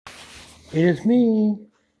It is me.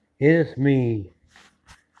 It is me.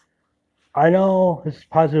 I know this is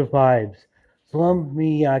positive vibes. So let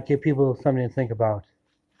me give people something to think about.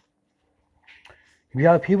 If you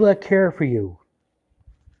have people that care for you,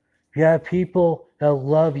 if you have people that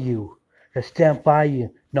love you, that stand by you,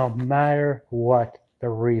 no matter what the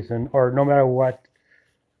reason or no matter what,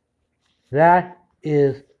 that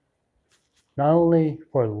is not only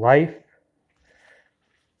for life,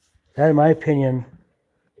 that in my opinion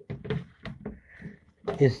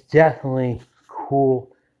is definitely cool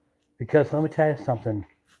because let me tell you something.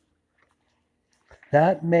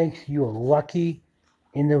 That makes you a lucky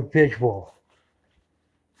individual.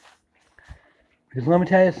 Because let me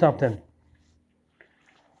tell you something.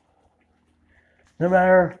 No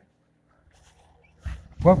matter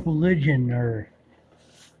what religion or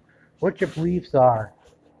what your beliefs are,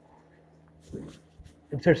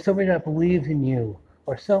 if there's somebody that believes in you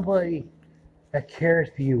or somebody that cares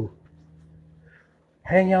for you,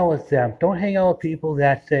 hang out with them. Don't hang out with people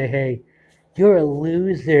that say, hey, you're a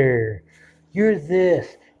loser. You're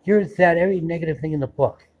this. You're that. Every negative thing in the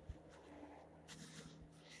book.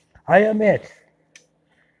 I admit,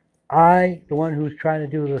 the one who's trying to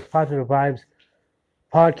do this Positive Vibes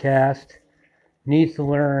podcast, needs to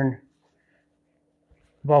learn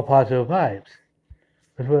about positive vibes.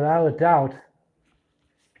 Because without a doubt,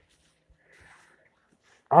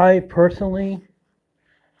 I personally,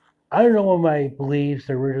 I don't know what my beliefs,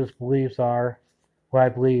 or religious beliefs are, what I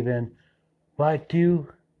believe in, but I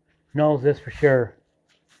do know this for sure.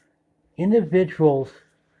 Individuals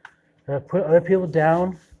that put other people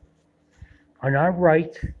down are not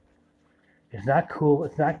right. It's not cool.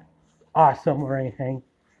 It's not awesome or anything.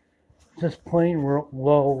 It's just plain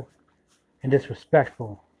low and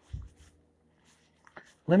disrespectful.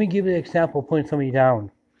 Let me give you an example of putting somebody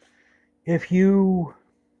down. If you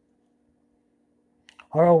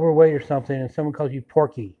are overweight or something and someone calls you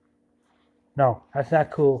porky, no, that's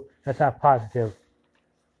not cool. That's not positive.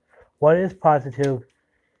 What is positive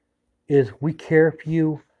is we care for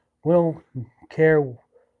you. We don't care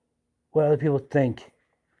what other people think.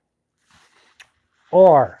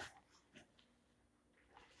 Or,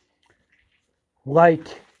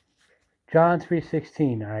 like John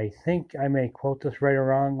 3:16, I think I may quote this right or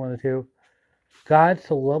wrong, one of the two. God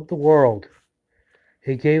so loved the world,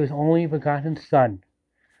 he gave his only begotten Son.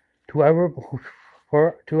 To whoever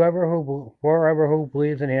who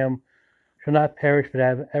believes in him shall not perish but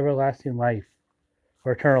have everlasting life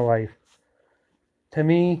or eternal life. To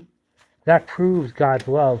me, that proves God's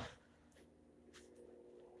love.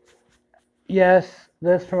 Yes,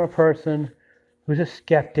 this from a person who's a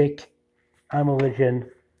skeptic on religion.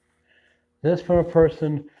 This from a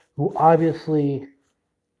person who obviously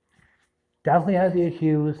definitely has the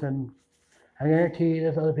issues, and I guarantee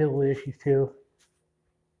there's other people with issues too.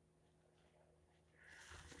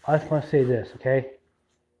 I just want to say this, okay?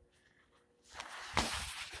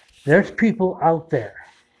 There's people out there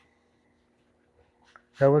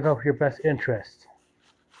that look out for your best interest,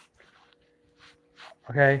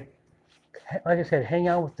 okay? Like I said, hang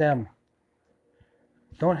out with them.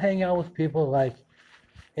 Don't hang out with people like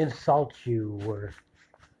insult you or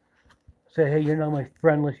say, hey, you're not my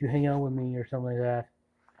friend unless you hang out with me or something like that.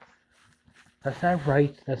 That's not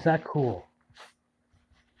right. That's not cool.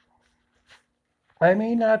 I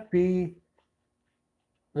may not be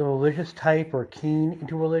the religious type or keen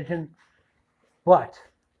into religion, but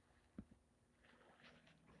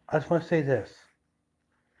I just want to say this.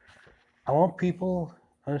 I want people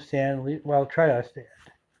to understand, well, try to understand.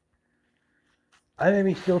 I may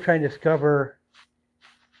be still trying to discover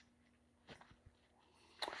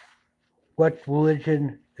what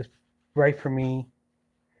religion is right for me,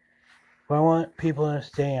 but I want people to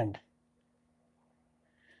understand.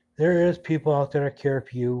 There is people out there that care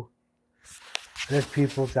for you. There's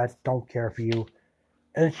people that don't care for you.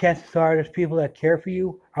 And the chances are there's people that care for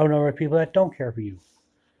you. I know there are people that don't care for you.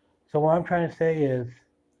 So what I'm trying to say is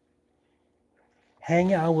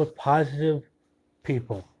hang out with positive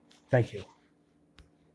people. Thank you.